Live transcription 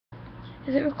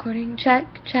Is it recording? Check,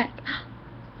 check.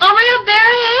 Oh my god, there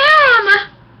I am!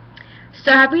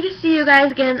 So happy to see you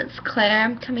guys again. It's Claire.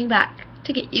 I'm coming back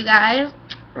to get you guys.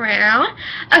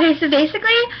 Okay, so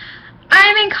basically,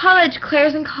 I'm in college.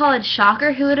 Claire's in college.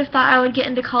 Shocker. Who would have thought I would get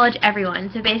into college? Everyone.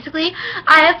 So basically,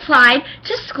 I applied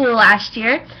to school last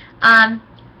year.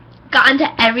 Got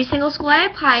into every single school I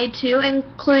applied to,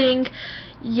 including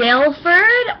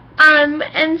Yaleford, and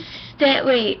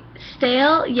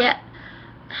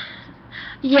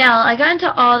Yale. I got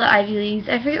into all the Ivy Leagues.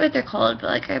 I forget what they're called, but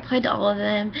like I applied to all of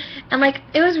them. And like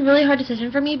it was a really hard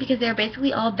decision for me because they were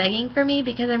basically all begging for me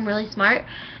because I'm really smart.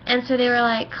 And so they were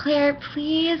like, Claire,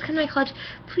 please come to my college.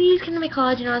 Please come to my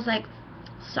college. And I was like,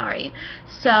 sorry.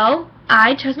 So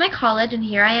I chose my college, and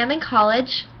here I am in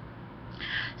college.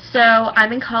 So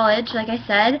I'm in college, like I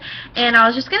said, and I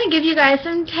was just going to give you guys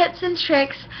some tips and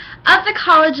tricks of the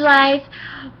college life,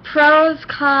 pros,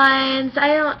 cons.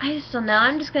 I just don't know.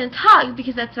 I'm just going to talk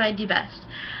because that's what I do best.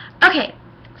 Okay,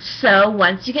 so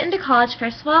once you get into college,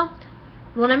 first of all,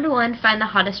 rule number 1, find the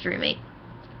hottest roommate.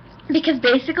 Because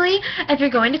basically, if you're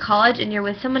going to college and you're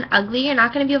with someone ugly, you're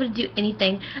not going to be able to do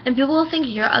anything. And people will think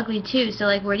you're ugly too. So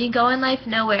like, where do you go in life?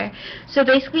 Nowhere. So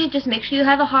basically, just make sure you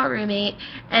have a hot roommate.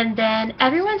 And then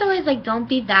everyone's always like, don't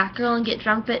be that girl and get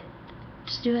drunk, but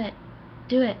just do it.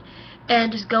 Do it.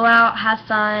 And just go out, have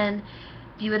fun,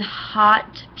 be with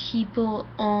hot people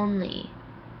only.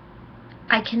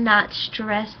 I cannot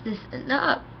stress this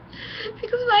enough.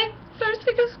 Because my first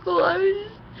week of school,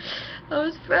 I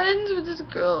was friends with this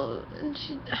girl, and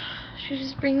she was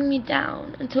just bringing me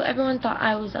down until everyone thought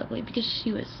I was ugly because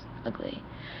she was ugly.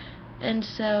 And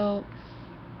so,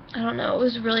 I don't know, it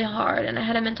was really hard, and I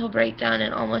had a mental breakdown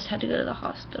and almost had to go to the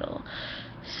hospital.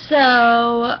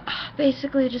 So,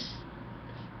 basically just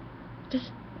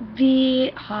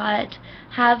be hot,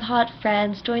 have hot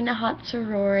friends, join the hot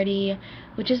sorority,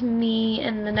 which is me,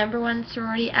 and the #1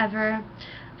 sorority ever.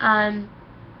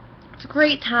 It's a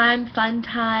great time, fun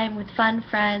time, with fun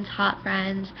friends, hot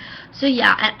friends. So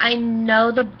yeah, and I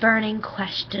know the burning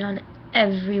question on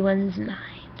everyone's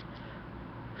mind.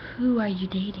 Who are you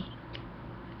dating?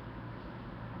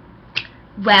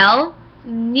 Well,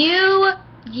 new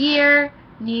year,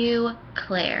 new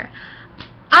Claire.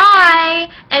 I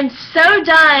am so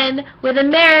done with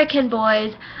American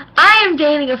boys. I am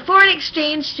dating a foreign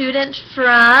exchange student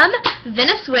from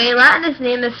Venezuela, and his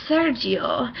name is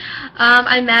Sergio.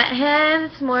 I met him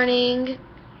this morning,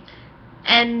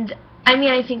 and I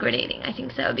mean, I think we're dating. I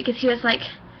think so, because he was like,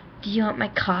 do you want my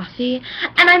coffee?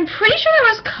 And I'm pretty sure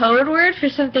that was code word for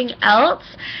something else.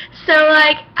 So,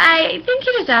 like, I think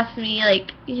he just asked me,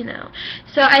 like, you know.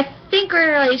 So I think we're in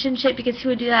a relationship because he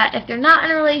would do that if they're not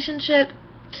in a relationship.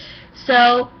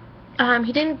 So,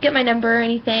 he didn't get my number or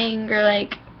anything, or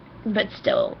like, but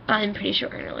still, I'm pretty sure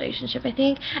we're in a relationship, I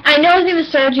think. I know his name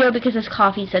is Sergio because his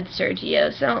coffee said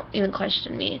Sergio, so don't even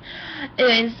question me.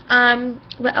 Anyways,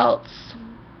 what else?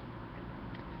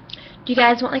 Do you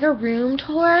guys want like a room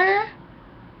tour?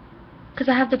 Because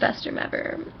I have the best room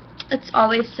ever. It's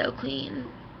always so clean,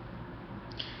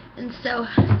 and so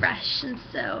fresh, and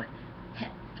so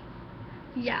hip.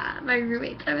 Yeah, my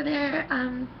roommate's over there,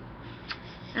 and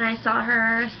I saw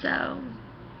her, so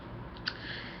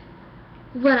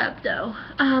what up though?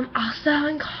 Also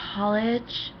in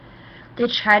college, they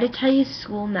try to tell you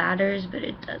school matters, but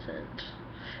it doesn't.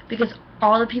 Because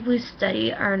all the people who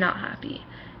study are not happy.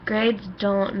 Grades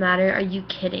don't matter. Are you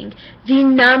kidding? The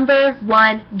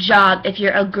 #1 job if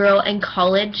you're a girl in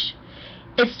college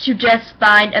is to just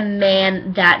find a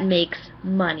man that makes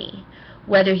money.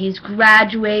 Whether he's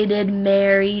graduated,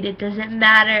 married, it doesn't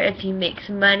matter. If he makes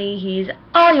money, he's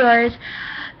all yours.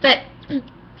 But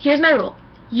here's my rule.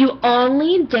 You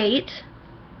only date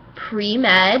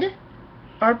pre-med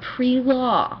or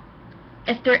pre-law.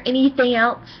 If they're anything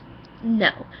else,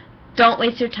 no. Don't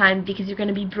waste your time because you're going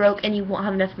to be broke and you won't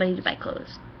have enough money to buy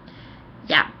clothes.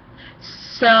 Yeah.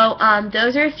 So,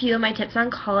 those are a few of my tips on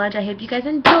college. I hope you guys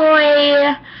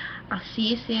enjoy. I'll see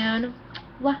you soon.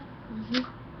 Mwah.